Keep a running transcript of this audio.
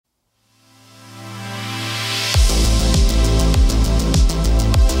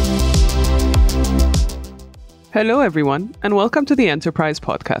Hello, everyone, and welcome to the Enterprise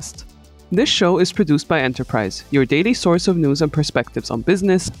Podcast. This show is produced by Enterprise, your daily source of news and perspectives on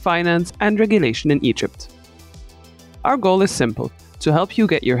business, finance, and regulation in Egypt. Our goal is simple: to help you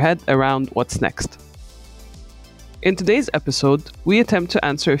get your head around what's next. In today's episode, we attempt to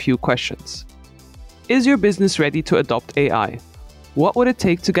answer a few questions. Is your business ready to adopt AI? What would it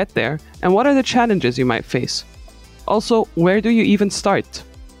take to get there, and what are the challenges you might face? Also, where do you even start?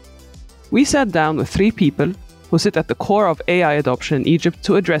 We sat down with three people who sit at the core of AI adoption in Egypt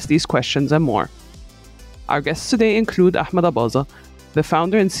to address these questions and more. Our guests today include Ahmed Abaza, the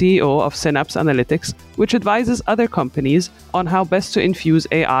founder and CEO of Synapse Analytics, which advises other companies on how best to infuse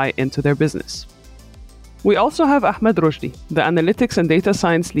AI into their business. We also have Ahmed Rushdi, the analytics and data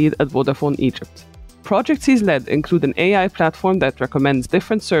science lead at Vodafone Egypt. Projects he's led include an AI platform that recommends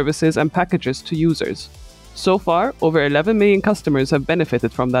different services and packages to users. So far, over 11 million customers have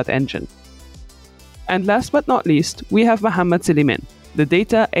benefited from that engine. And last but not least, we have Mohammed Seliman, the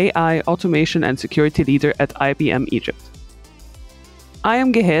data, AI, automation, and security leader at IBM Egypt. I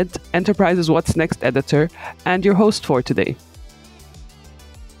am Gehed, Enterprise's What's Next editor, and your host for today.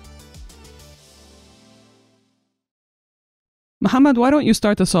 Mohammed, why don't you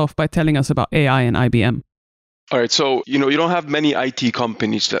start us off by telling us about AI and IBM? All right, so you don't have many IT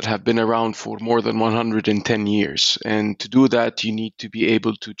companies that have been around for more than 110 years. And to do that, you need to be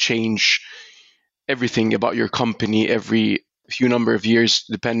able to change everything about your company every few number of years,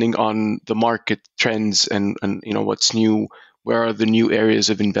 depending on the market trends and what's new, where are the new areas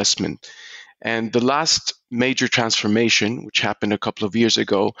of investment. And the last major transformation, which happened a couple of years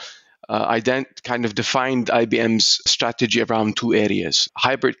ago, kind of defined IBM's strategy around two areas: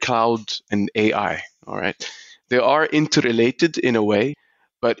 hybrid cloud and AI. All right, they are interrelated in a way,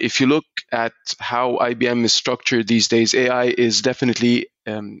 but if you look at how IBM is structured these days, AI is definitely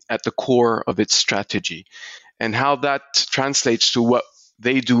at the core of its strategy. And how that translates to what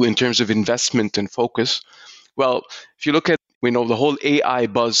they do in terms of investment and focus. Well, if you look at, the whole AI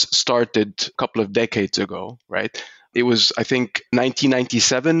buzz started a couple of decades ago, right? It was, I think,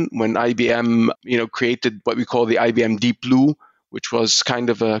 1997 when IBM, created what we call the IBM Deep Blue, which was kind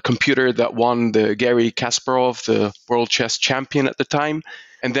of a computer that won the Garry Kasparov, the world chess champion at the time.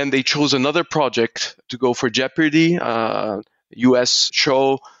 And then they chose another project to go for Jeopardy, US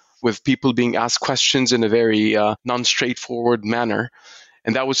show with people being asked questions in a very non-straightforward manner.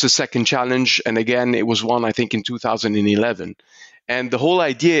 And that was the second challenge. And again, it was won, I think, in 2011. And the whole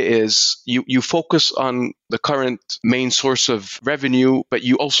idea is you focus on the current main source of revenue, but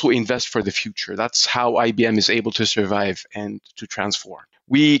you also invest for the future. That's how IBM is able to survive and to transform.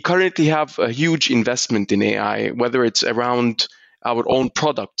 We currently have a huge investment in AI, whether it's around our own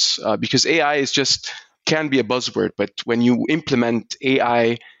products, because AI can be a buzzword, but when you implement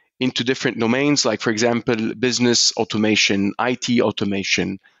AI into different domains, like, for example, business automation, IT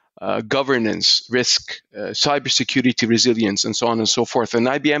automation, governance, risk, cybersecurity resilience, and so on and so forth. And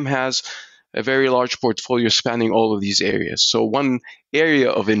IBM has a very large portfolio spanning all of these areas. So one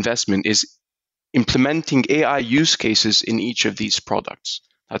area of investment is implementing AI use cases in each of these products.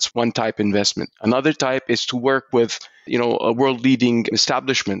 That's one type of investment. Another type is to work with, world-leading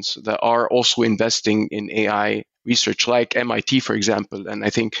establishments that are also investing in AI research, like MIT, for example. And I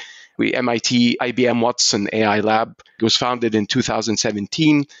think MIT IBM Watson AI Lab was founded in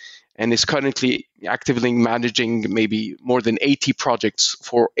 2017 and is currently actively managing maybe more than 80 projects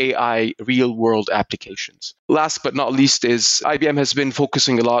for AI real-world applications. Last but not least is IBM has been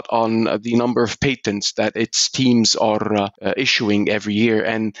focusing a lot on the number of patents that its teams are issuing every year.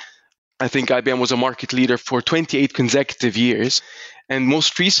 And I think IBM was a market leader for 28 consecutive years. And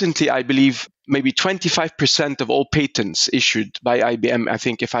most recently, I believe maybe 25% of all patents issued by IBM, I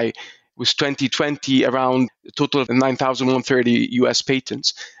think if I was 2020, around a total of 9,130 US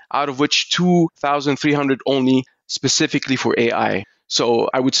patents, out of which 2,300 only specifically for AI. So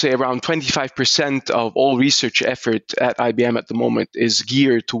I would say around 25% of all research effort at IBM at the moment is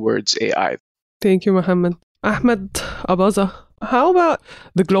geared towards AI. Thank you, Mohammed. Ahmed Abaza, how about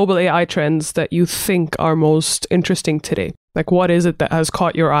the global AI trends that you think are most interesting today? Like, what is it that has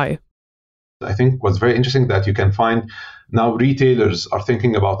caught your eye? I think what's very interesting that you can find now retailers are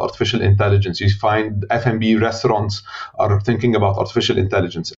thinking about artificial intelligence. You find F&B restaurants are thinking about artificial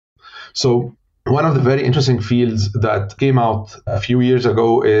intelligence. So one of the very interesting fields that came out a few years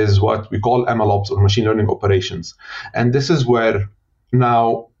ago is what we call MLOps, or machine learning operations. And this is where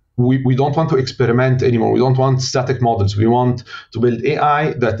now we don't want to experiment anymore. We don't want static models. We want to build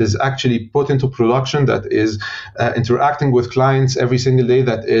AI that is actually put into production, that is interacting with clients every single day,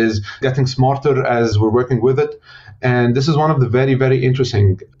 that is getting smarter as we're working with it. And this is one of the very, very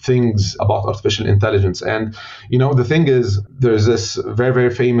interesting things about artificial intelligence. And, the thing is, there's this very, very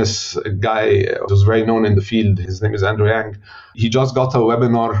famous guy who's very known in the field. His name is Andrew Yang. He just got a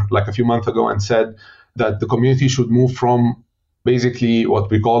webinar like a few months ago and said that the community should move from basically what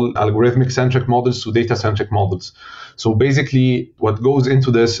we call algorithmic centric models to data centric models. So basically what goes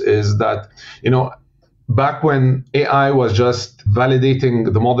into this is that, back when AI was just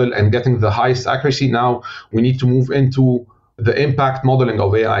validating the model and getting the highest accuracy, now we need to move into the impact modeling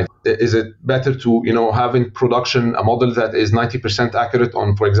of AI. Is it better to, have in production a model that is 90% accurate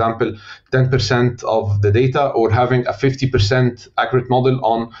on, for example, 10% of the data, or having a 50% accurate model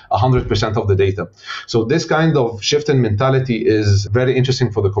on 100% of the data? So this kind of shift in mentality is very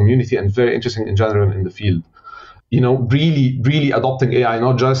interesting for the community and very interesting in general in the field. Really, really adopting AI,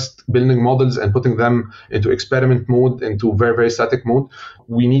 not just building models and putting them into experiment mode, into very, very static mode.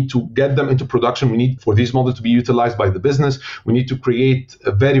 We need to get them into production. We need for these models to be utilized by the business. We need to create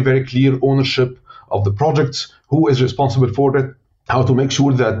a very, very clear ownership of the projects, who is responsible for it, how to make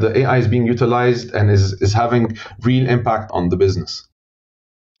sure that the AI is being utilized and is having real impact on the business.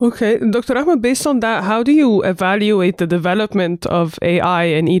 Okay, Dr. Ahmed, based on that, how do you evaluate the development of AI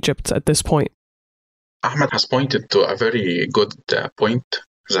in Egypt at this point? Ahmed has pointed to a very good point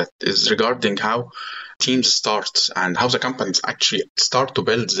that is regarding how teams start and how the companies actually start to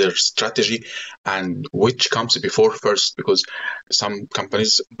build their strategy and which comes before first, because some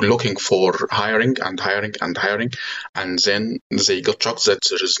companies looking for hiring, and then they got shocked that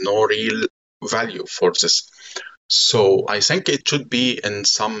there is no real value for this. So I think it should be in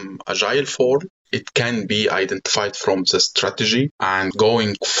some agile form. It can be identified from the strategy and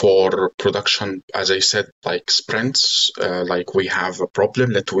going for production, as I said, like sprints, like we have a problem,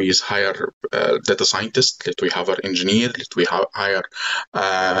 let we hire data scientists, let we have an engineer, let we hire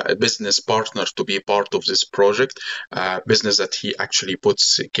a business partner to be part of this project, business that he actually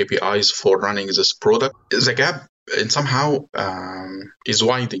puts KPIs for running this product. The gap and somehow is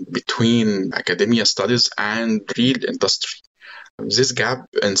widening between academia studies and real industry. This gap,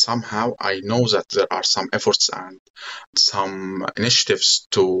 and somehow I know that there are some efforts and some initiatives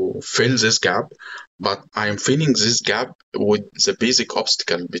to fill this gap, but I am feeling this gap with the basic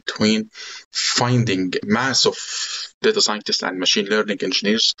obstacle between finding mass of data scientists and machine learning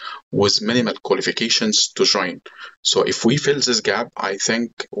engineers with minimal qualifications to join. So if we fill this gap, I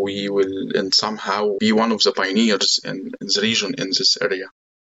think we will and somehow be one of the pioneers in the region in this area.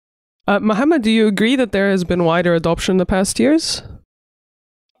 Mohammed, do you agree that there has been wider adoption in the past years?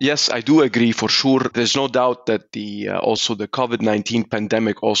 Yes, I do agree for sure. There's no doubt that also the COVID-19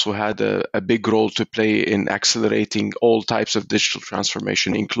 pandemic also had a big role to play in accelerating all types of digital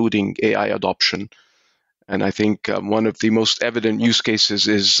transformation, including AI adoption. And I think one of the most evident use cases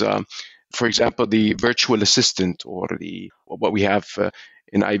is, for example, the virtual assistant, or what we have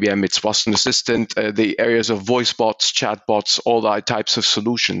in IBM, it's Watson Assistant, the areas of voice bots, chat bots, all the types of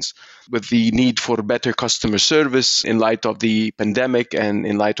solutions. With the need for better customer service in light of the pandemic and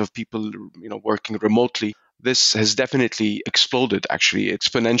in light of people, working remotely, this has definitely exploded. Actually,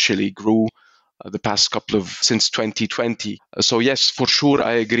 exponentially grew the past since 2020. So yes, for sure,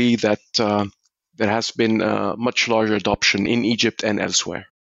 I agree that there has been a much larger adoption in Egypt and elsewhere.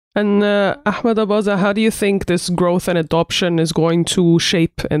 And Ahmed Abaza, how do you think this growth and adoption is going to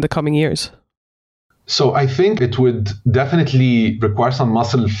shape in the coming years? So I think it would definitely require some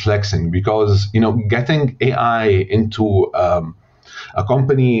muscle flexing, because, getting AI into a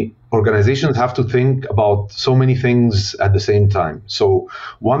company, organizations have to think about so many things at the same time. So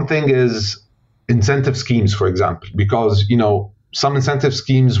one thing is incentive schemes, for example, because, some incentive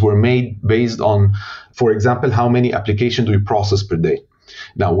schemes were made based on, for example, how many applications do we process per day.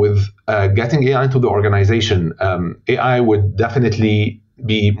 Now, with getting AI into the organization, AI would definitely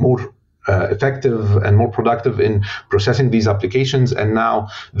be more effective and more productive in processing these applications. And now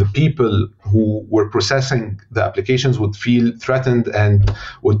the people who were processing the applications would feel threatened and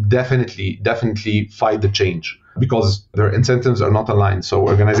would definitely fight the change, because their incentives are not aligned. So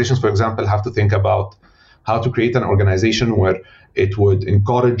organizations, for example, have to think about how to create an organization where it would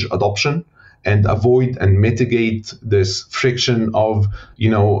encourage adoption and avoid and mitigate this friction of,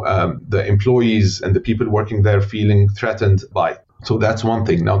 the employees and the people working there feeling threatened by. So that's one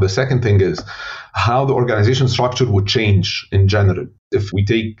thing. Now, the second thing is how the organization structure would change in general. If we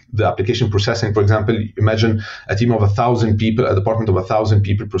take the application processing, for example, imagine a team of 1,000 people, a department of 1,000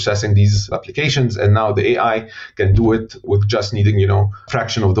 people processing these applications, and now the AI can do it with just needing, a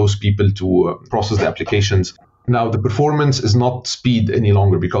fraction of those people to process the applications. Now, the performance is not speed any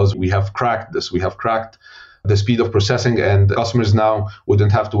longer because we have cracked this. We have cracked the speed of processing, and customers now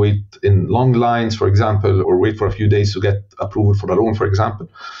wouldn't have to wait in long lines, for example, or wait for a few days to get approval for a loan, for example.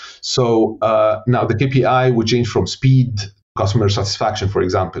 So now the KPI would change from speed, customer satisfaction, for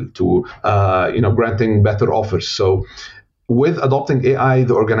example, to granting better offers. So with adopting AI,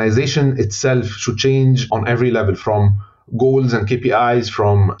 the organization itself should change on every level, from goals and KPIs,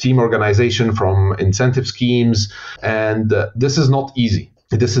 from team organization, from incentive schemes. And this is not easy.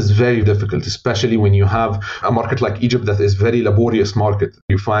 This is very difficult, especially when you have a market like Egypt that is very laborious market.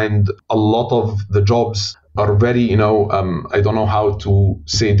 You find a lot of the jobs are very, I don't know how to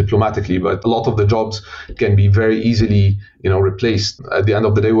say diplomatically, but a lot of the jobs can be very easily, replaced. At the end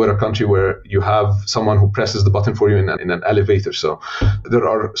of the day, we're a country where you have someone who presses the button for you in an elevator. So there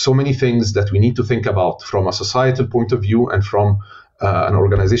are so many things that we need to think about from a societal point of view and from an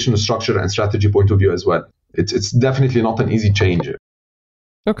organizational structure and strategy point of view as well. It's definitely not an easy change.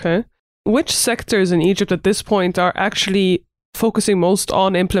 Okay. Which sectors in Egypt at this point are actually focusing most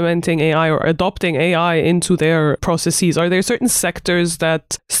on implementing AI or adopting AI into their processes? Are there certain sectors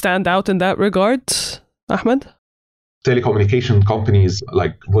that stand out in that regard, Ahmed? Telecommunication companies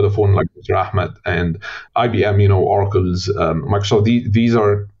like Vodafone, like Mr. Ahmed, and IBM, Oracle's, Microsoft, these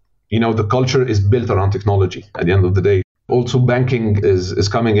are, the culture is built around technology at the end of the day. Also, banking is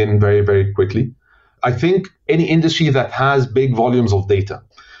coming in very, very quickly. I think any industry that has big volumes of data,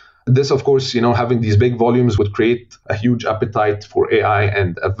 this, of course, having these big volumes would create a huge appetite for AI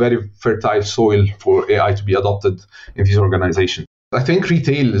and a very fertile soil for AI to be adopted in these organizations. I think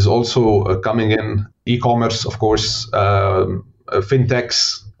retail is also coming in. E-commerce, of course,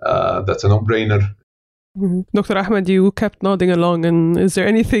 fintechs, that's a no-brainer. Mm-hmm. Dr. Ahmed, you kept nodding along, and is there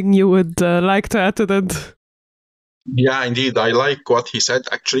anything you would like to add to that? Yeah, indeed. I like what he said,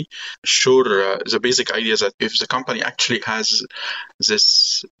 actually. Sure, the basic idea is that if the company actually has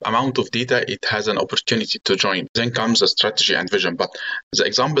this amount of data, it has an opportunity to join. Then comes the strategy and vision. But the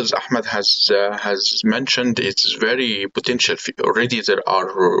examples Ahmed has mentioned, it's very potential. Already there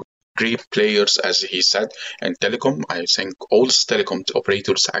are great players, as he said, in telecom. I think all telecom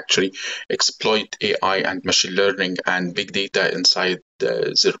operators actually exploit AI and machine learning and big data inside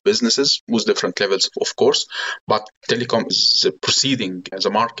their businesses with different levels, of course. But telecom is proceeding as a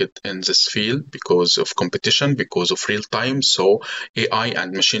market in this field because of competition, because of real time. So AI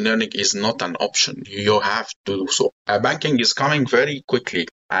and machine learning is not an option. You have to do so. Banking is coming very quickly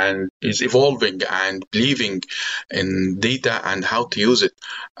and is evolving and believing in data and how to use it.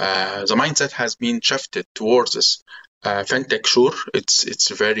 The mindset has been shifted towards this. Fintech, sure, it's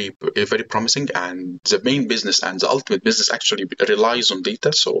very, very promising, and the main business and the ultimate business actually relies on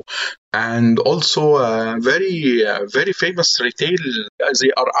data. So, and also very, very famous retail,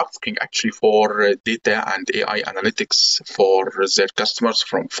 they are asking actually for data and AI analytics for their customers,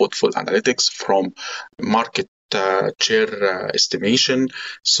 from footfall analytics, from market share estimation.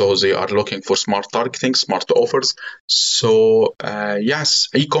 So they are looking for smart targeting, smart offers. So yes,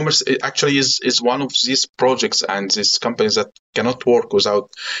 e-commerce actually is one of these projects and these companies that cannot work without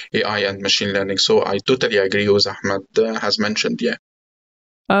AI and machine learning. So I totally agree with Ahmed has mentioned. Yeah.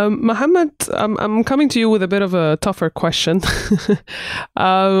 Mohammed, I'm coming to you with a bit of a tougher question.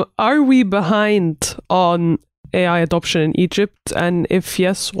 Are we behind on AI adoption in Egypt? And if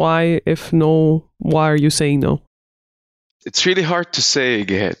yes, why? If no, why are you saying no? It's really hard to say,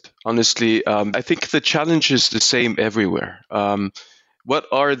 Gehet. Honestly, I think the challenge is the same everywhere. What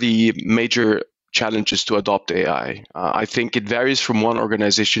are the major challenges to adopt AI? I think it varies from one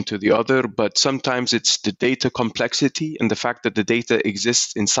organization to the other, but sometimes it's the data complexity and the fact that the data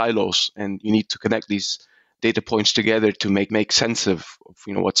exists in silos and you need to connect these data points together to make sense of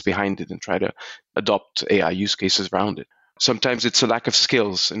what's behind it and try to adopt AI use cases around it. Sometimes it's a lack of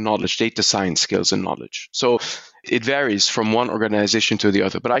skills and knowledge, data science skills and knowledge. So it varies from one organization to the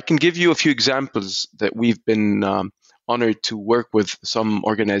other. But I can give you a few examples that we've been honored to work with some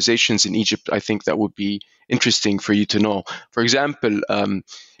organizations in Egypt. I think that would be interesting for you to know. For example,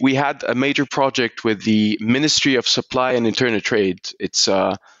 we had a major project with the Ministry of Supply and Internal Trade. It's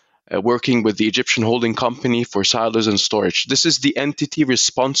working with the Egyptian holding company for silos and storage. This is the entity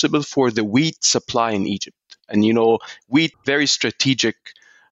responsible for the wheat supply in Egypt. And wheat, very strategic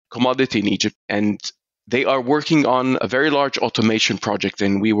commodity in Egypt. And They are working on a very large automation project,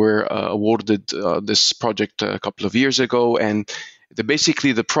 and we were awarded this project a couple of years ago. And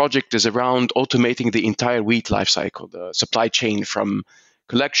basically, the project is around automating the entire wheat life cycle, the supply chain from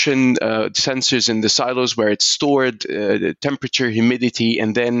collection, sensors in the silos where it's stored, the temperature, humidity,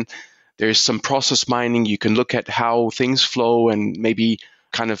 and then there's some process mining. You can look at how things flow and maybe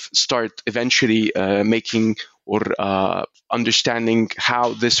kind of start eventually making or understanding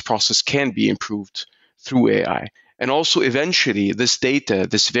how this process can be improved through AI. And also eventually this data,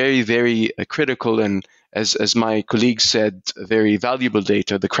 this very, very critical and as my colleague said, very valuable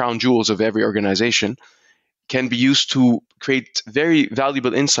data, the crown jewels of every organization, can be used to create very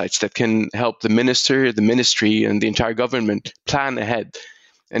valuable insights that can help the minister, the ministry, and the entire government plan ahead.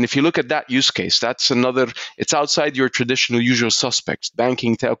 And if you look at that use case, that's another, it's outside your traditional usual suspects,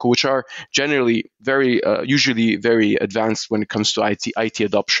 banking, telco, which are generally usually very advanced when it comes to IT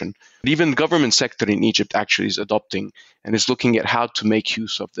adoption. Even the government sector in Egypt actually is adopting and is looking at how to make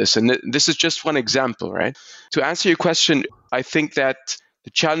use of this. And this is just one example, right? To answer your question, I think that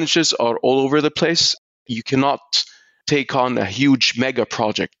the challenges are all over the place. You cannot take on a huge mega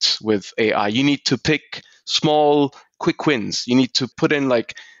project with AI. You need to pick small, quick wins. You need to put in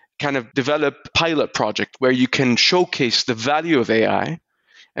kind of develop pilot project where you can showcase the value of AI,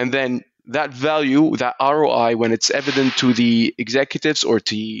 and then that value, that ROI, when it's evident to the executives or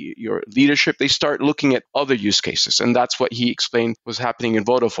to your leadership, they start looking at other use cases. And that's what he explained was happening in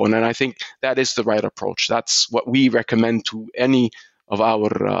Vodafone. And I think that is the right approach. That's what we recommend to any of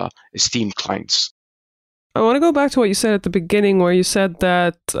our esteemed clients. I want to go back to what you said at the beginning, where you said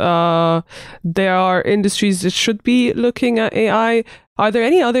that there are industries that should be looking at AI. Are there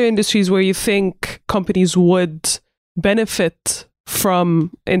any other industries where you think companies would benefit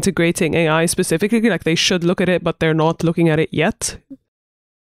from integrating AI specifically? Like they should look at it, but they're not looking at it yet?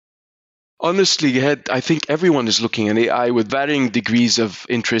 Honestly, I think everyone is looking at AI with varying degrees of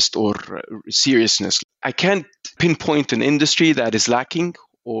interest or seriousness. I can't pinpoint an industry that is lacking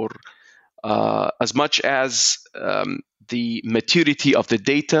or as much as the maturity of the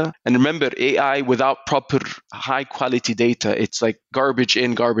data. And remember, AI without proper high quality data, it's like garbage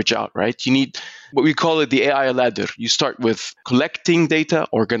in, garbage out, right? You need what we call it the AI ladder. You start with collecting data,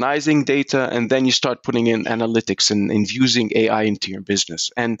 organizing data, and then you start putting in analytics and infusing AI into your business.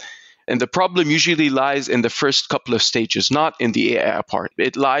 And the problem usually lies in the first couple of stages, not in the AI part.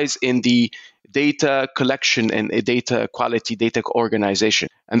 It lies in the data collection and data quality, data organization.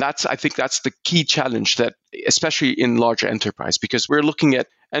 And I think that's the key challenge that, especially in larger enterprise, because we're looking at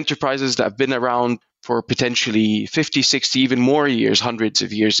enterprises that have been around for potentially 50, 60, even more years, hundreds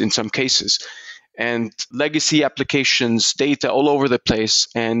of years in some cases, and legacy applications, data all over the place.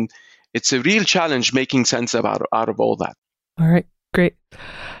 And it's a real challenge making sense out of all that. All right, great.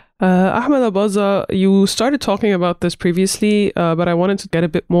 Ahmed Abaza, you started talking about this previously, but I wanted to get a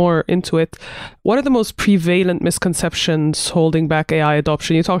bit more into it. What are the most prevalent misconceptions holding back AI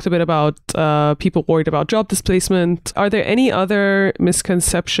adoption? You talked a bit about people worried about job displacement. Are there any other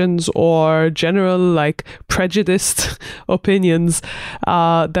misconceptions or general prejudiced opinions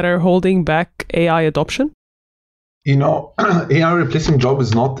that are holding back AI adoption? AI replacing job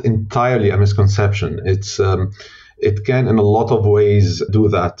is not entirely a misconception. It can, in a lot of ways, do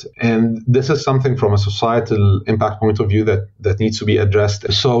that. And this is something from a societal impact point of view that needs to be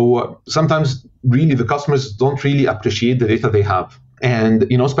addressed. So sometimes, really, the customers don't really appreciate the data they have. And,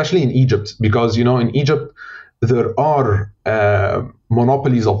 especially in Egypt, because, in Egypt, there are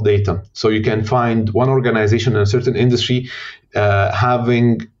monopolies of data. So you can find one organization in a certain industry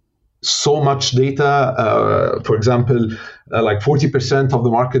having so much data, for example, 40% of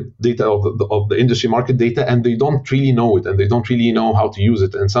the market data of the industry market data, and they don't really know it, and they don't really know how to use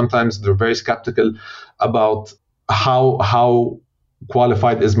it. And sometimes they're very skeptical about how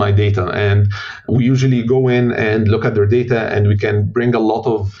qualified is my data. And we usually go in and look at their data, and we can bring a lot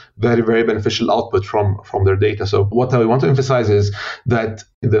of very, very beneficial output from their data. So what I want to emphasize is that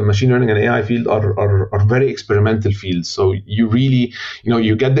the machine learning and AI field are very experimental fields. So you really,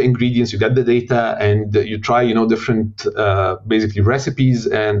 you get the ingredients, you get the data, and you try, different basically recipes.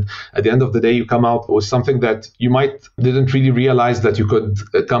 And at the end of the day, you come out with something that you didn't really realize that you could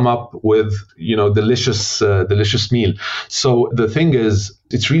come up with, delicious meal. So the thing is,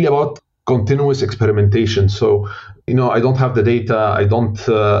 it's really about continuous experimentation. So, I don't have the data. I don't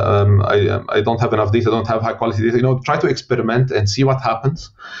have enough data. I don't have high quality data. Try to experiment and see what happens.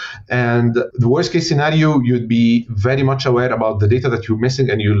 And the worst case scenario, you'd be very much aware about the data that you're missing,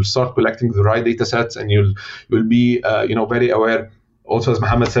 and you'll start collecting the right data sets, and you'll be, very aware also, as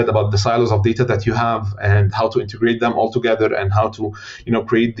Mohammed said, about the silos of data that you have and how to integrate them all together and how to,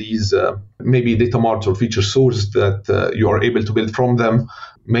 create these maybe data marts or feature source that you are able to build from them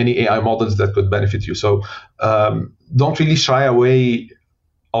many AI models that could benefit you. So don't really shy away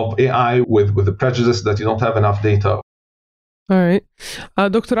of AI with the prejudice that you don't have enough data. All right.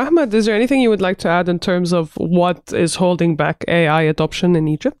 Dr. Ahmed, is there anything you would like to add in terms of what is holding back AI adoption in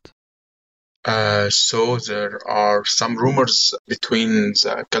Egypt? So there are some rumors between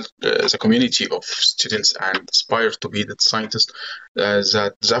the community of students and aspire to be data scientists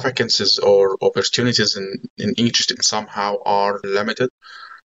that the vacancies or opportunities in Egypt somehow are limited.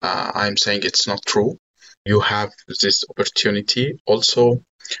 I'm saying it's not true. You have this opportunity. Also,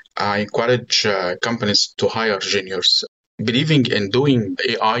 I encourage companies to hire juniors. Believing in doing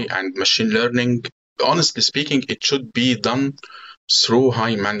AI and machine learning, honestly speaking, it should be done through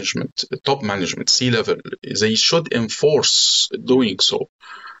high management, top management, C-level. They should enforce doing so.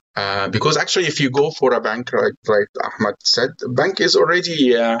 Because actually, if you go for a bank, right Ahmed said, bank is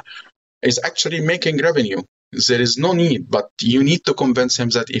already is actually making revenue. There is no need, but you need to convince him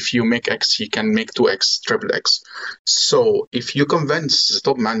that if you make X, he can make 2X, triple X. So if you convince the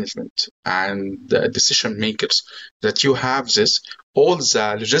top management and the decision makers that you have this, all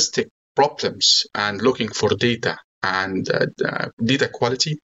the logistic problems and looking for data and data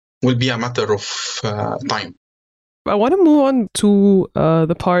quality will be a matter of time. I want to move on to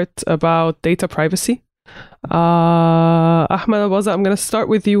the part about data privacy. Ahmed Alwaza, I'm going to start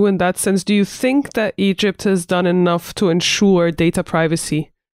with you in that sense. Do you think that Egypt has done enough to ensure data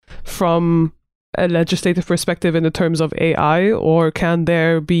privacy from a legislative perspective in the terms of AI, or can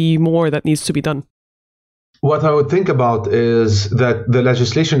there be more that needs to be done? What I would think about is that the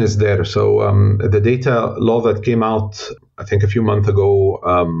legislation is there. So the data law that came out, I think a few months ago,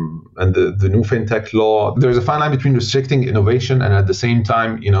 and the new fintech law, there's a fine line between restricting innovation and at the same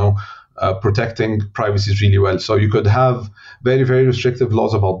time, protecting privacy really well. So you could have very, very restrictive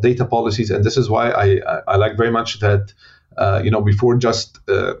laws about data policies. And this is why I like very much that, before just,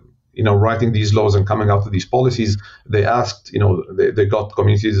 writing these laws and coming out with these policies, they asked, they got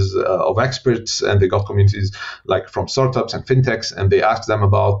communities of experts, and they got communities like from startups and fintechs, and they asked them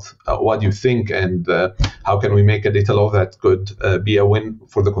about what do you think and how can we make a data law that could be a win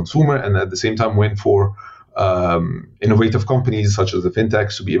for the consumer and at the same time win for innovative companies such as the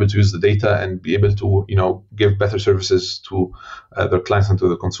fintechs to be able to use the data and be able to, give better services to their clients and to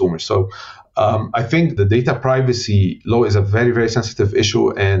the consumers. So I think the data privacy law is a very, very sensitive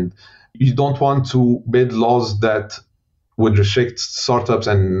issue, and you don't want to build laws that would restrict startups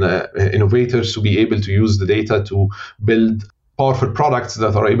and innovators to be able to use the data to build powerful products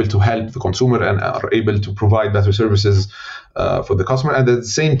that are able to help the consumer and are able to provide better services for the customer. And at the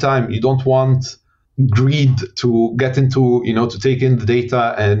same time, you don't want greed to get into, to take in the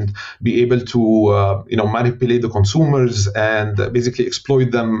data and be able to, manipulate the consumers and basically exploit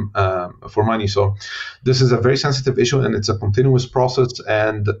them for money. So this is a very sensitive issue, and it's a continuous process,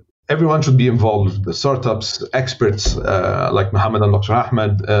 and everyone should be involved. The startups, experts like Mohammed and Dr.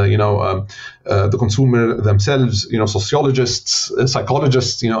 Ahmed, the consumer themselves, sociologists,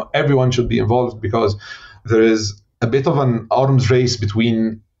 psychologists, everyone should be involved, because there is a bit of an arms race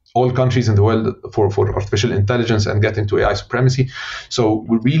between all countries in the world for artificial intelligence and getting to AI supremacy. So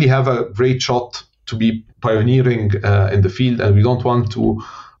we really have a great shot to be pioneering in the field, and we don't want to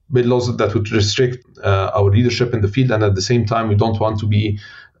build laws that would restrict our leadership in the field, and at the same time we don't want to be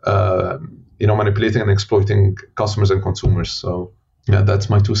manipulating and exploiting customers and consumers. So yeah, that's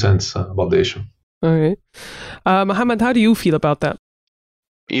my 2 cents about the issue. All right. Mohammed, how do you feel about that?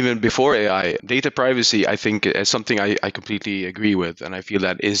 Even before AI, data privacy, I think, is something I completely agree with, and I feel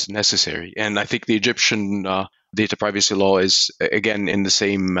that is necessary. And I think the Egyptian data privacy law is, again, in the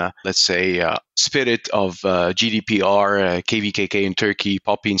same, spirit of GDPR, KVKK in Turkey,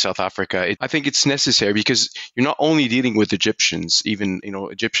 POPI in South Africa. I think it's necessary because you're not only dealing with Egyptians, even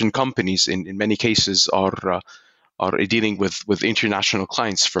Egyptian companies in many cases are dealing with international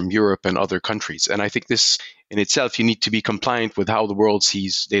clients from Europe and other countries. And I think this in itself, you need to be compliant with how the world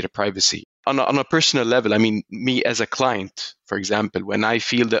sees data privacy. On a personal level, I mean, me as a client, for example, when I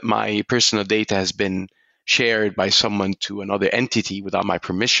feel that my personal data has been shared by someone to another entity without my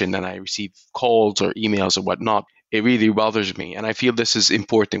permission, and I receive calls or emails or whatnot, it really bothers me. And I feel this is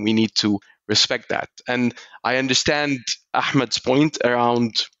important. We need to respect that. And I understand Ahmed's point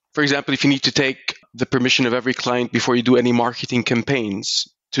around, for example, if you need to take the permission of every client before you do any marketing campaigns,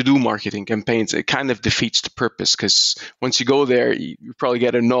 to do marketing campaigns, it kind of defeats the purpose, because once you go there, you probably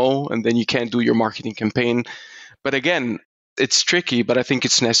get a no, and then you can't do your marketing campaign. But again, It's tricky, but I think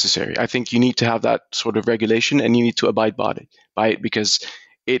it's necessary. I think you need to have that sort of regulation and you need to abide by it because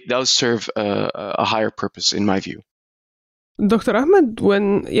it does serve a higher purpose, in my view. Dr. Ahmed,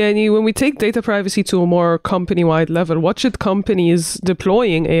 when we take data privacy to a more company-wide level, what should companies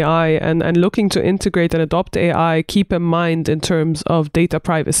deploying AI and looking to integrate and adopt AI keep in mind in terms of data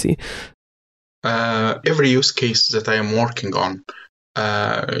privacy? Every use case that I am working on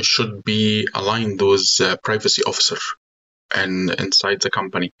should be aligned with privacy officer and inside the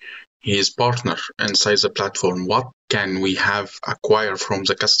company, his partner inside the platform. What can we have acquire from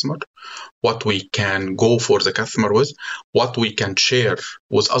the customer? What we can go for the customer with? What we can share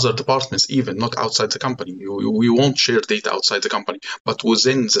with other departments, even not outside the company. We won't share data outside the company, but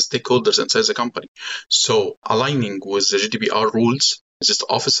within the stakeholders inside the company. So aligning with the GDPR rules, this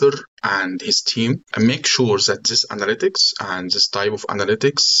officer and his team, and make sure that this analytics and this type of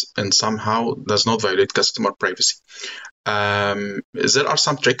analytics and somehow does not violate customer privacy. There are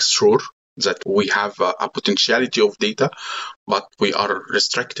some tricks, sure, that we have a potentiality of data, but we are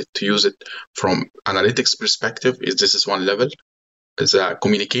restricted to use it from analytics perspective. This is one level. The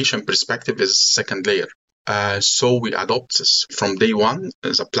communication perspective is second layer. So we adopt this from day one.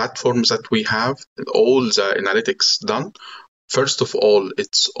 The platforms that we have, all the analytics done. First of all,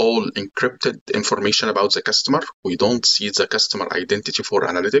 it's all encrypted information about the customer. We don't see the customer identity for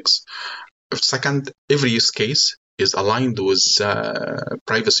analytics. Second, every use case is aligned with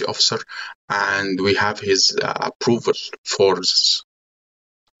privacy officer, and we have his approval for this.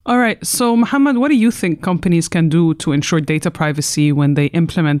 All right. So, Mohammed, what do you think companies can do to ensure data privacy when they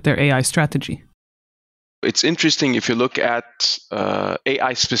implement their AI strategy? It's interesting if you look at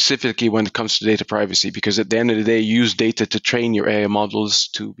AI specifically when it comes to data privacy, because at the end of the day, you use data to train your AI models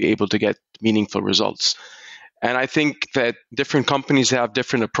to be able to get meaningful results. And I think that different companies have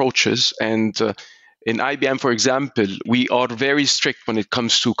different approaches. And in IBM, for example, we are very strict when it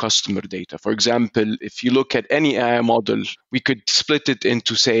comes to customer data. For example, if you look at any AI model, we could split it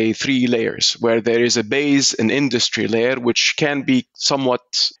into, say, 3 layers, where there is a base, an industry layer, which can be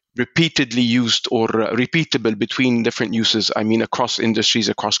somewhat repeatedly used or repeatable between different uses, across industries,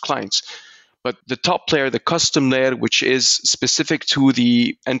 across clients. But the top layer, the custom layer, which is specific to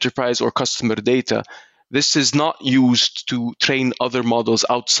the enterprise or customer data, this is not used to train other models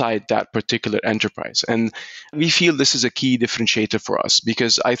outside that particular enterprise. And we feel this is a key differentiator for us,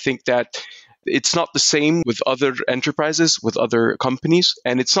 because I think that it's not the same with other enterprises, with other companies,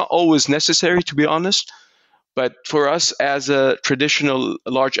 and it's not always necessary, to be honest. But for us as a traditional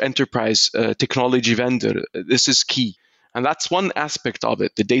large enterprise technology vendor, this is key. And that's one aspect of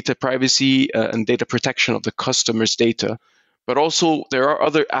it, the data privacy and data protection of the customer's data. But also there are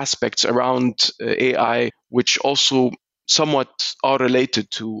other aspects around AI which also somewhat are related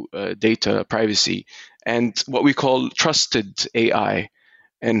to data privacy and what we call trusted AI,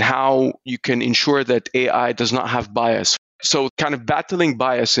 and how you can ensure that AI does not have bias. So kind of battling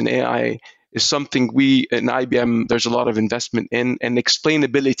bias in AI is something we in IBM, there's a lot of investment in, and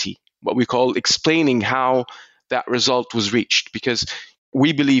explainability, what we call explaining how that result was reached. Because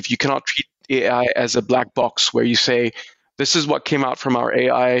we believe you cannot treat AI as a black box where you say, this is what came out from our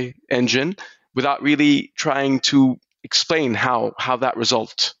AI engine, without really trying to explain how that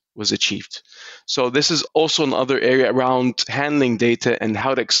result was achieved. So this is also another area around handling data and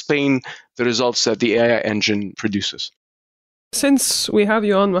how to explain the results that the AI engine produces. Since we have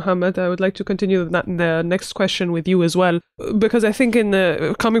you on, Mohammed, I would like to continue the next question with you as well, because I think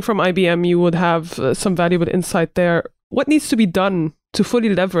coming from IBM, you would have some valuable insight there. What needs to be done to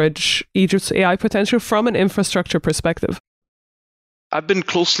fully leverage Egypt's AI potential from an infrastructure perspective? I've been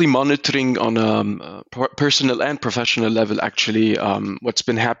closely monitoring on a personal and professional level, actually, what's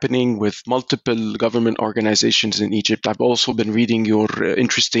been happening with multiple government organizations in Egypt. I've also been reading your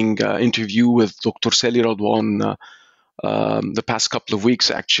interesting interview with Dr. Sally Radwan the past couple of weeks,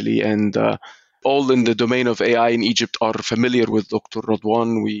 actually, and all in the domain of AI in Egypt are familiar with Dr.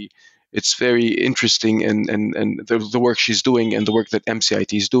 Radwan. It's very interesting and the work she's doing and the work that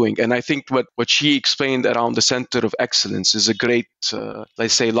MCIT is doing. And I think what she explained around the Center of Excellence is a great,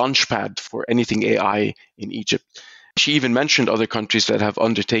 let's say, launchpad for anything AI in Egypt. She even mentioned other countries that have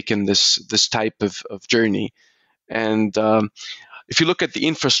undertaken this type of journey. And if you look at the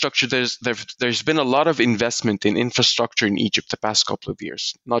infrastructure, there's been a lot of investment in infrastructure in Egypt the past couple of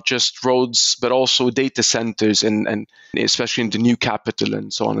years, not just roads, but also data centers and especially in the new capital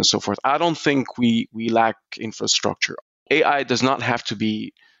and so on and so forth. I don't think we lack infrastructure. AI does not have to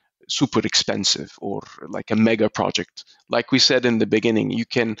be super expensive or like a mega project. Like we said in the beginning,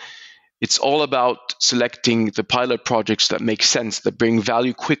 it's all about selecting the pilot projects that make sense, that bring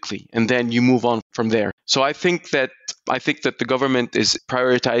value quickly, and then you move on from there. So I think that the government is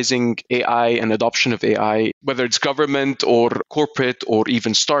prioritizing AI and adoption of AI, whether it's government or corporate or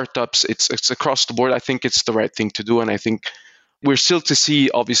even startups. It's across the board. I think it's the right thing to do, and I think we're still to see,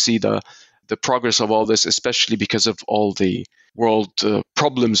 obviously, the progress of all this, especially because of all the world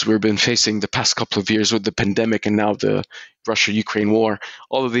problems we've been facing the past couple of years with the pandemic and now the Russia-Ukraine war.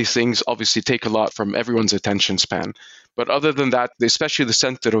 All of these things obviously take a lot from everyone's attention span. But other than that, especially the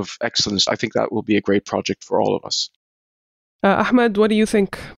Center of Excellence, I think that will be a great project for all of us. Ahmed, what do you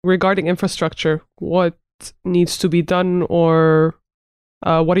think regarding infrastructure? What needs to be done, or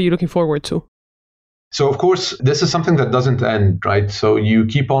what are you looking forward to? So, of course, this is something that doesn't end, right? So you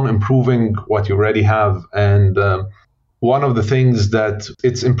keep on improving what you already have. And one of the things that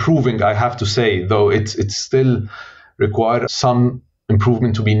it's improving, I have to say, though it's still requires some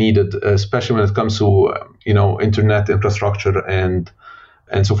improvement to be needed, especially when it comes to, internet infrastructure and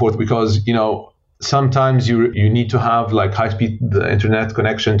so forth, because, sometimes you need to have like high-speed internet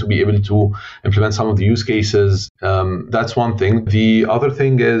connection to be able to implement some of the use cases. That's one thing. The other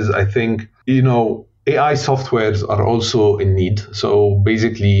thing is, I think, AI softwares are also in need. So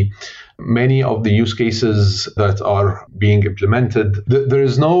basically, many of the use cases that are being implemented, there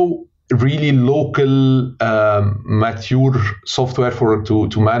is no really local mature software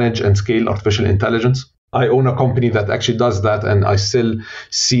to manage and scale artificial intelligence. I own a company that actually does that, and I still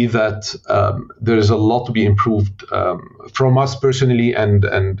see that there is a lot to be improved from us personally, and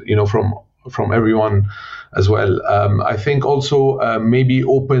from everyone as well. I think also maybe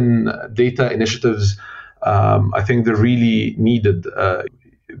open data initiatives. I think they're really needed.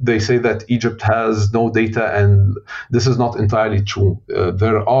 They say that Egypt has no data, and this is not entirely true.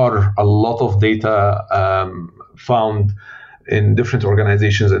 There are a lot of data found in different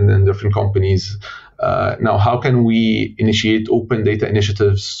organizations and in different companies. Now, how can we initiate open data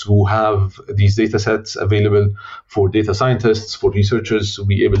initiatives to have these data sets available for data scientists, for researchers to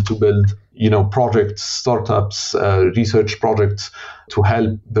be able to build, projects, startups, research projects to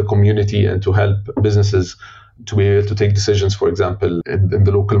help the community and to help businesses to be able to take decisions, for example, in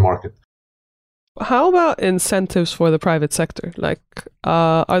the local market. How about incentives for the private sector?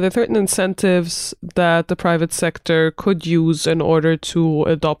 Are there certain incentives that the private sector could use in order to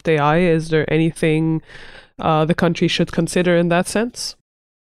adopt AI? Is there anything the country should consider in that sense?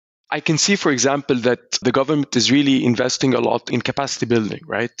 I can see, for example, that the government is really investing a lot in capacity building,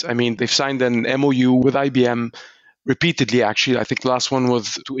 right? I mean, they've signed an MOU with IBM repeatedly, actually. I think the last one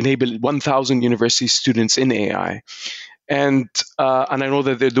was to enable 1,000 university students in AI. And I know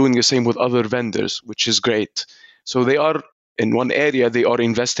that they're doing the same with other vendors, which is great. So they are, in one area, they are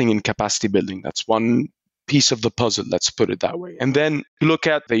investing in capacity building. That's one piece of the puzzle, let's put it that way. And then you look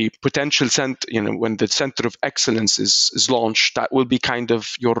at the potential center, when the Center of Excellence is launched, that will be kind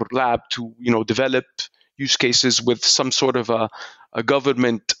of your lab to, develop use cases with some sort of a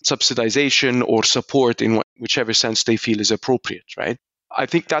government subsidization or support in whichever sense they feel is appropriate, right? I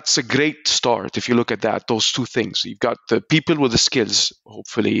think that's a great start if you look at that, those two things. You've got the people with the skills,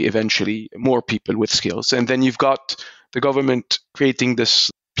 hopefully, eventually, more people with skills. And then you've got the government creating this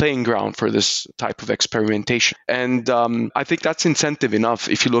playing ground for this type of experimentation. And I think that's incentive enough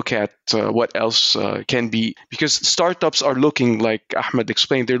if you look at what else can be. Because startups are looking, like Ahmed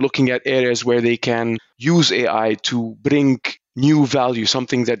explained, they're looking at areas where they can use AI to bring new value,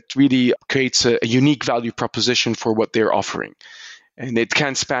 something that really creates a unique value proposition for what they're offering. And it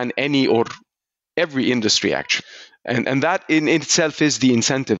can span any or every industry, actually. And that in itself is the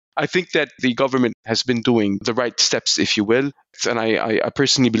incentive. I think that the government has been doing the right steps, if you will. And I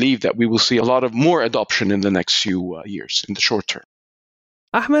personally believe that we will see a lot of more adoption in the next few years, in the short term.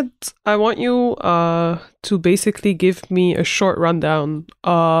 Ahmed, I want you to basically give me a short rundown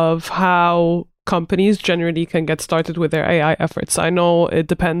of how companies generally can get started with their AI efforts. I know it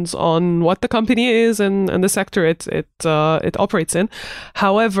depends on what the company is and the sector it operates in.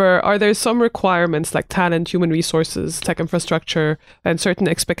 However, are there some requirements like talent, human resources, tech infrastructure, and certain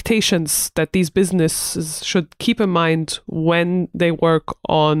expectations that these businesses should keep in mind when they work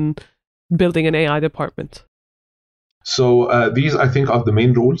on building an AI department? So these, I think, are the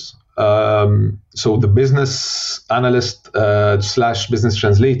main rules. So the business analyst / business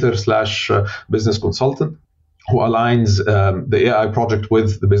translator / business consultant who aligns the AI project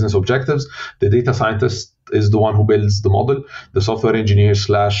with the business objectives. The data scientist is the one who builds the model. The software engineer /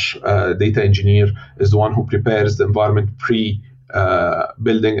 data engineer is the one who prepares the environment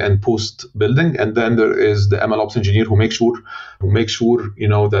pre-building and post-building. And then there is the MLOps engineer who makes sure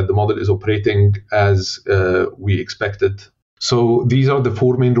that the model is operating as we expected. So these are the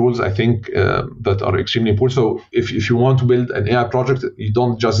four main roles, I think, that are extremely important. So if you want to build an AI project, you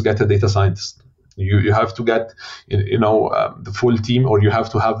don't just get a data scientist. You have to get the full team, or you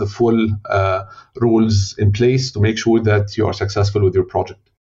have to have the full roles in place to make sure that you are successful with your project.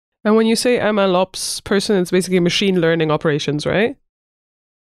 And when you say ML ops person, it's basically machine learning operations, right?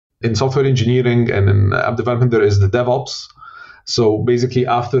 In software engineering and in app development, there is the DevOps. So basically,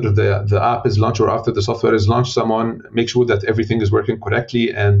 after the app is launched or after the software is launched, someone makes sure that everything is working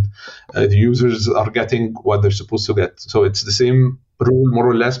correctly and the users are getting what they're supposed to get. So it's the same role, more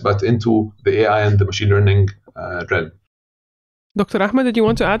or less, but into the AI and the machine learning realm. Dr. Ahmed, did you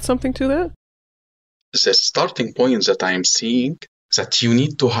want to add something to that? The starting point that I am seeing is that you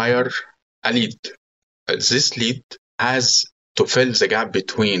need to hire a lead. This lead has to fill the gap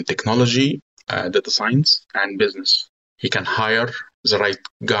between technology, data science, and business. He can hire the right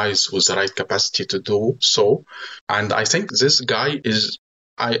guys with the right capacity to do so. And I think this guy is,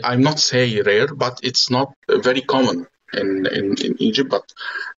 I'm not saying rare, but it's not very common in Egypt. But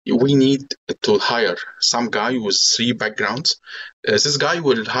we need to hire some guy with 3 backgrounds. This guy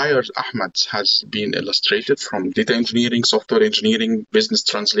will hire Ahmed, has been illustrated from data engineering, software engineering, business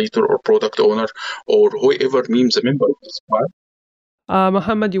translator, or product owner, or whoever means a member of the squad.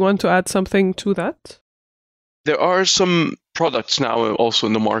 Mohammed, you want to add something to that? There are some products now also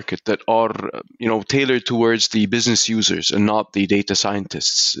in the market that are, tailored towards the business users and not the data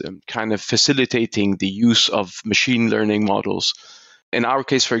scientists, kind of facilitating the use of machine learning models. In our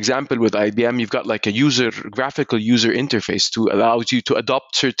case, for example, with IBM, you've got like a graphical user interface to allow you to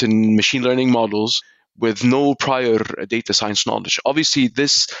adopt certain machine learning models with no prior data science knowledge. Obviously,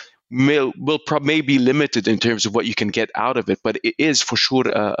 this will may be limited in terms of what you can get out of it, but it is for sure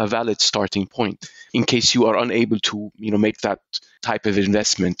a valid starting point in case you are unable to make that type of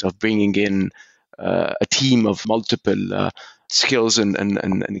investment of bringing in a team of multiple skills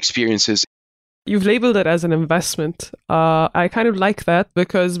and experiences. You've labeled it as an investment. I kind of like that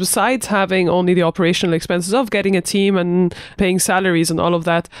because besides having only the operational expenses of getting a team and paying salaries and all of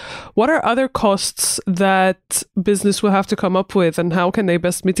that, what are other costs that business will have to come up with, and how can they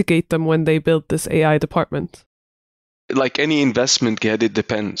best mitigate them when they build this AI department? Like any investment, Ged, it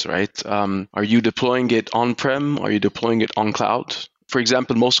depends, right? Are you deploying it on-prem? Are you deploying it on cloud? For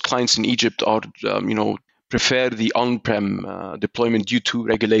example, most clients in Egypt are, prefer the on-prem deployment due to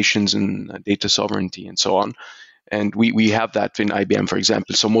regulations and data sovereignty and so on. And we have that in IBM, for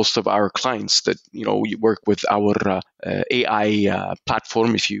example. So most of our clients that we work with our AI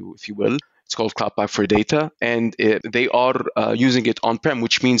platform, if you will, it's called CloudPack for Data, and they are using it on-prem,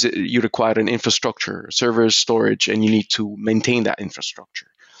 which means that you require an infrastructure, servers, storage, and you need to maintain that infrastructure.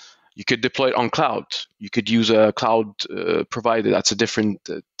 You could deploy it on cloud. You could use a cloud provider. That's a different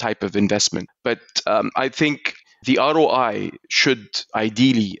type of investment. But I think the ROI should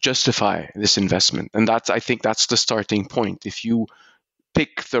ideally justify this investment. And I think that's the starting point. If you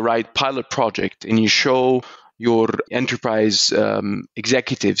pick the right pilot project and you show your enterprise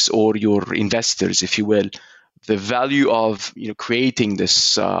executives or your investors, if you will, the value of creating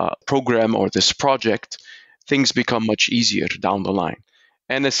this program or this project, things become much easier down the line.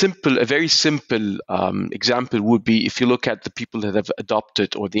 And a very simple example would be if you look at the people that have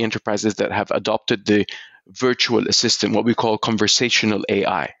adopted, or the enterprises that have adopted the virtual assistant, what we call conversational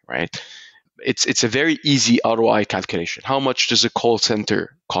AI, right? It's a very easy ROI calculation. How much does a call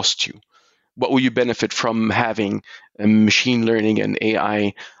center cost you? What will you benefit from having a machine learning and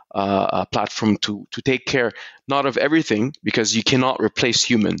AI platform to take care, not of everything, because you cannot replace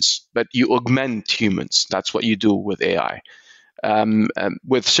humans, but you augment humans. That's what you do with AI.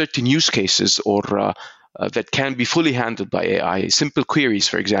 With certain use cases or that can be fully handled by AI, simple queries,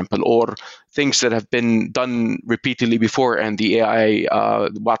 for example, or things that have been done repeatedly before, and the AI,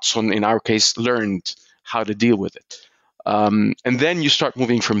 Watson in our case, learned how to deal with it. And then you start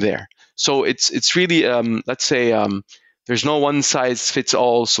moving from there. So it's really, let's say, there's no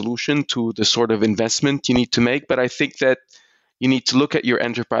one-size-fits-all solution to the sort of investment you need to make, but I think that you need to look at your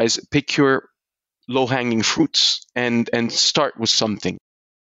enterprise, pick your low-hanging fruits, and start with something.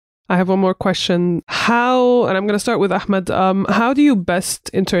 I have one more question. How, and I'm going to start with Ahmed, how do you best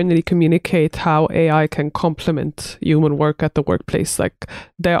internally communicate how AI can complement human work at the workplace? Like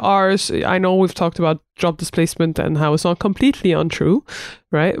I know we've talked about job displacement and how it's not completely untrue,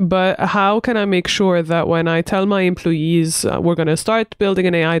 right? But how can I make sure that when I tell my employees we're going to start building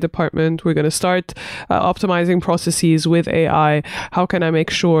an AI department, we're going to start optimizing processes with AI, how can I make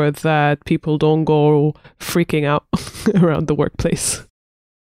sure that people don't go freaking out around the workplace?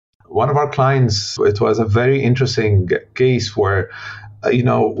 One of our clients, it was a very interesting case where,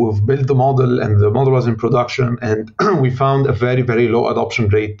 we've built the model and the model was in production, and we found a very, very low adoption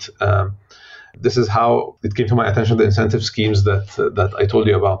rate This is how it came to my attention, the incentive schemes that I told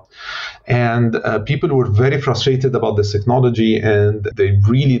you about. And people were very frustrated about this technology, and they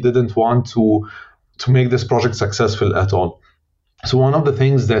really didn't want to make this project successful at all. So one of the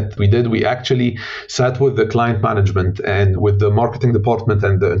things that we did, we actually sat with the client management and with the marketing department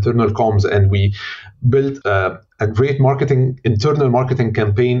and the internal comms, and we built a great internal marketing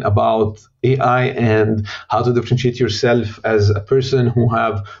campaign about AI and how to differentiate yourself as a person who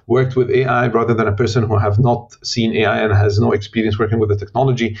have worked with AI rather than a person who have not seen AI and has no experience working with the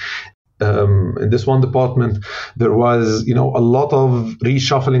technology. In this one department, there was, a lot of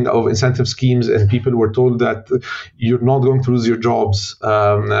reshuffling of incentive schemes, and people were told that you're not going to lose your jobs.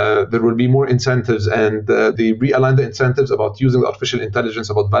 There will be more incentives, and they realigned the incentives about using artificial intelligence,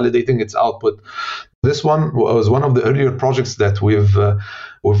 about validating its output. This one was one of the earlier projects that we've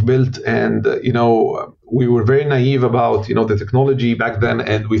built, and we were very naive about the technology back then,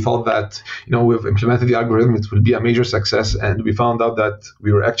 and we thought that we've implemented the algorithm, it will be a major success, and we found out that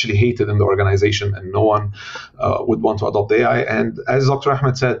we were actually hated in the organization, and no one would want to adopt AI. And as Dr.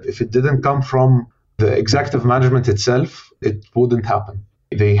 Ahmed said, if it didn't come from the executive management itself, it wouldn't happen.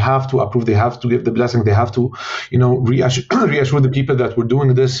 They have to approve, they have to give the blessing, they have to, reassure the people that we're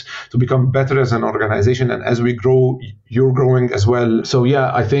doing this to become better as an organization. And as we grow, you're growing as well. So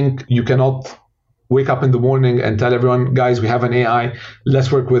yeah, I think you cannot wake up in the morning and tell everyone, guys, we have an AI,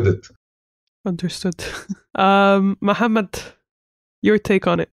 let's work with it. Understood. Mohammed, your take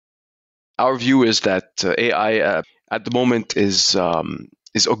on it? Our view is that AI at the moment is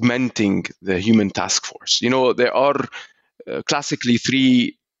augmenting the human task force. There are classically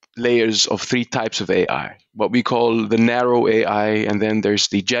three layers of three types of AI, what we call the narrow AI, and then there's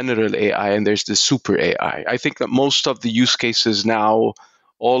the general AI, and there's the super AI. I think that most of the use cases now,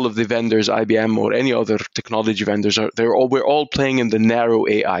 all of the vendors, IBM or any other technology vendors, we're all playing in the narrow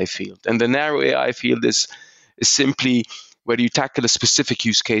AI field. And the narrow AI field is simply where you tackle a specific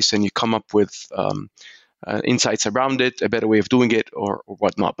use case and you come up with insights around it, a better way of doing it, or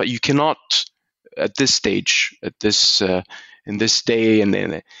whatnot. But you cannot, at this stage, in this day,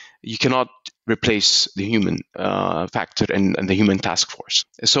 and you cannot replace the human factor and the human task force.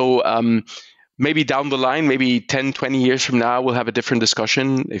 So maybe down the line, maybe 10, 20 years from now, we'll have a different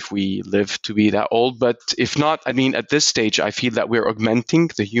discussion if we live to be that old. But if not, at this stage, I feel that we're augmenting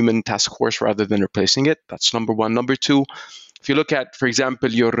the human task force rather than replacing it. That's number one. Number two, if you look at, for example,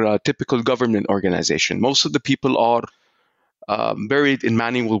 your typical government organization, most of the people are buried in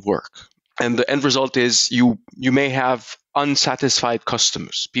manual work. And the end result is you may have unsatisfied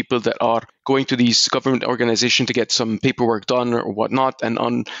customers, people that are going to these government organizations to get some paperwork done or whatnot,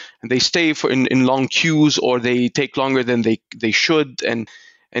 and they stay in long queues, or they take longer than they should. And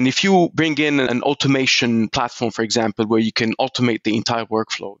if you bring in an automation platform, for example, where you can automate the entire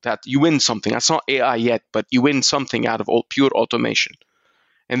workflow, that you win something. That's not AI yet, but you win something out of pure automation.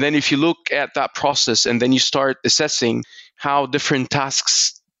 And then if you look at that process and then you start assessing how different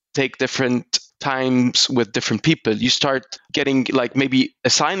tasks take different times with different people, you start getting maybe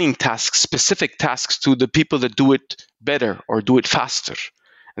assigning specific tasks to the people that do it better or do it faster.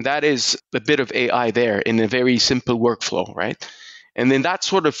 And that is a bit of AI there in a very simple workflow, right? And then that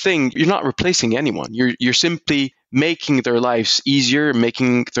sort of thing, you're not replacing anyone. You're simply making their lives easier,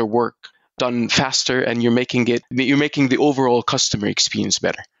 making their work done faster, and you're making the overall customer experience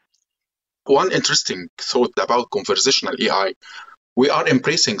better. One interesting thought about conversational AI. We are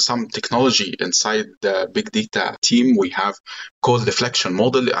embracing some technology inside the big data team we have called deflection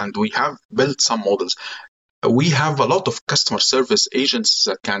model, and we have built some models. We have a lot of customer service agents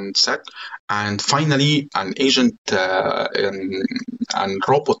that can set, and finally an agent and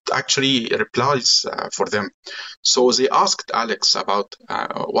robot actually replies for them. So they asked Alex about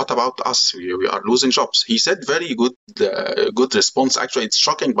what about us? We are losing jobs. He said very good response. Actually, it's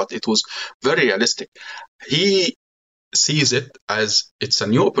shocking, but it was very realistic. He sees it as it's a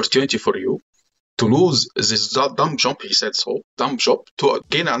new opportunity for you to lose this dumb job, he said so, dumb job, to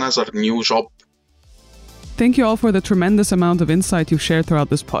gain another new job. Thank you all for the tremendous amount of insight you've shared throughout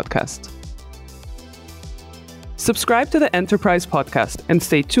this podcast. Subscribe to the Enterprise Podcast and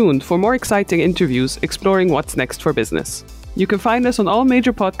stay tuned for more exciting interviews exploring what's next for business. You can find us on all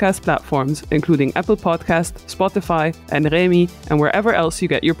major podcast platforms, including Apple Podcast, Spotify, and Remi, and wherever else you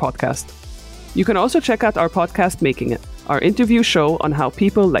get your podcast. You can also check out our podcast, Making It, our interview show on how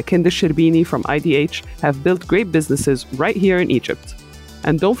people like Hind Sherbini from IDH have built great businesses right here in Egypt.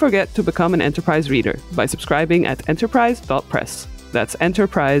 And don't forget to become an Enterprise reader by subscribing at enterprise.press. That's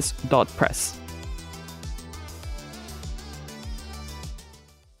enterprise.press.